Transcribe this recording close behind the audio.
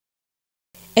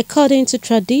According to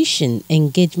tradition,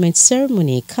 engagement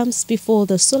ceremony comes before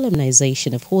the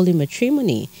solemnization of holy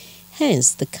matrimony,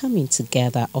 hence the coming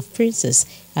together of Princess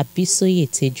Bisoye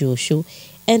Tejuoso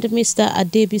and Mr.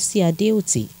 Adebisi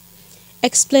Adeoti.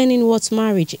 Explaining what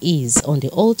marriage is on the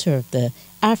altar of the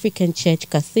African Church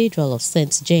Cathedral of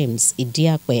St. James,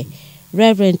 Idiakwe,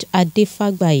 Reverend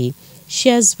Adefagbayi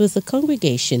shares with the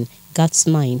congregation God's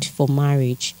mind for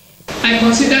marriage. I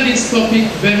consider this topic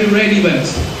very relevant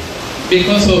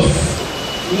because of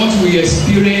what we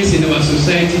experience in our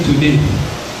society today.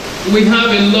 We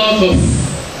have a lot of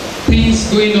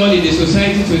things going on in the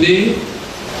society today.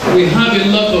 We have a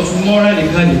lot of moral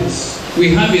decadence.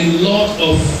 We have a lot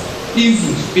of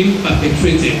evils being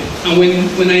perpetrated. And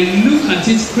when I look at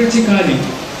it critically,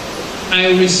 I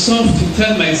resolve to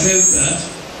tell myself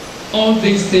that all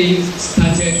these things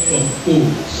started from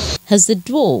home. As the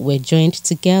duo were joined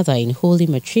together in holy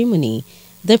matrimony,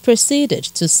 they proceeded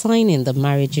to sign in the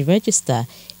marriage register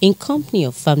in company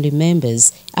of family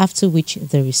members, after which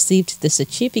they received the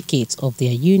certificate of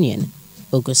their union.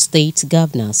 Ogun State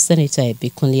Governor Senator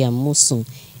Abeokuta Amosun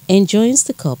enjoins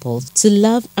the couple to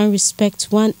love and respect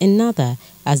one another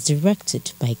as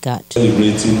directed by God.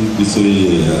 Celebrating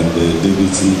Bisoye and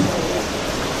Adebisi,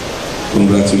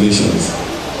 congratulations.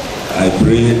 I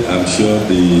pray, I'm sure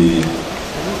the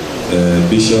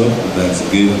bishop that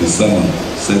gave the sermon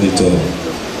said it all.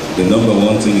 The number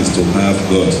one thing is to have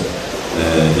God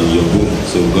in your home,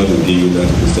 so God will give you that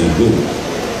Christian home.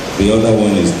 The other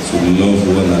one is to love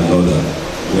one another.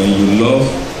 When you love,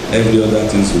 every other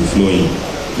things will flow in.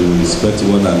 You will respect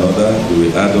one another, you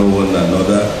will adore one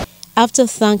another. After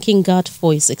thanking God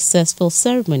for a successful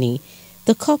ceremony,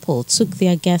 the couple took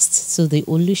their guests to the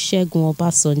Olusegun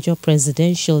Obasanjo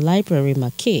Presidential Library,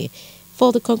 Makke,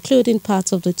 for the concluding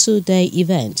part of the two-day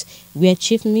event, where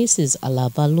Chief Mrs.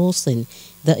 Alaba Lawson,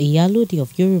 the Iyalode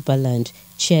of Yoruba land,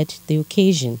 chaired the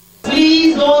occasion.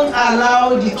 Please don't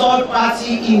allow the third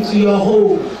party into your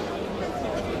home.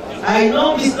 I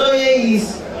know Bisoye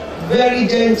is very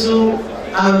gentle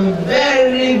and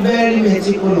very, very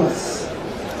meticulous.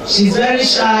 She's very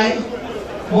shy,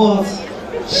 but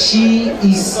she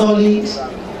is solid.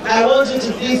 I want you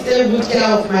to please take good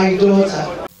care of my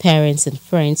daughter. Parents and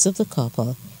friends of the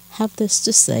couple have this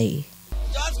to say.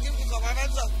 Just give the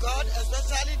commandments of God,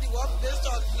 especially the one based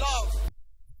on love.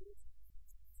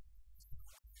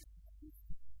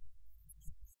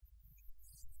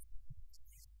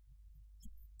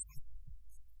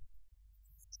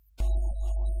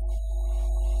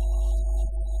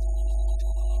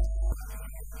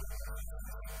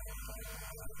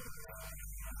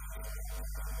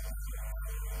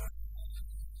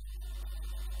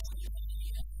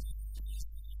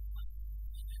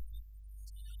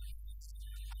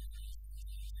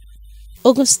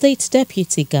 Ogun State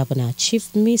Deputy Governor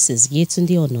Chief Mrs.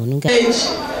 Yetunde Ononuga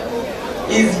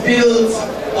Is built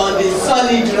on the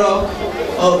solid rock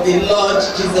of the Lord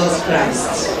Jesus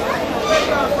Christ.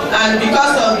 And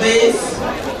because of this,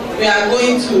 we are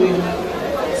going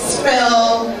to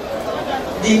spell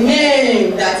the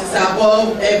name that is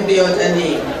above every other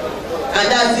name.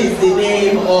 And that is the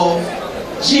name of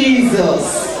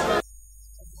Jesus.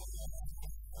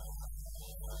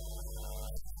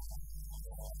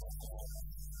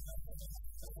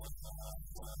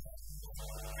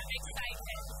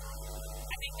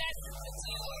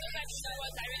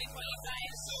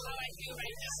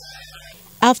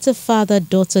 After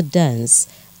father-daughter dance,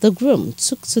 the groom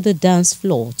took to the dance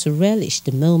floor to relish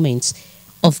the moment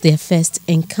of their first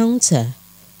encounter.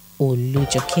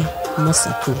 Olujoke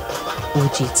Mosaku,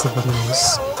 OGTV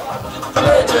News.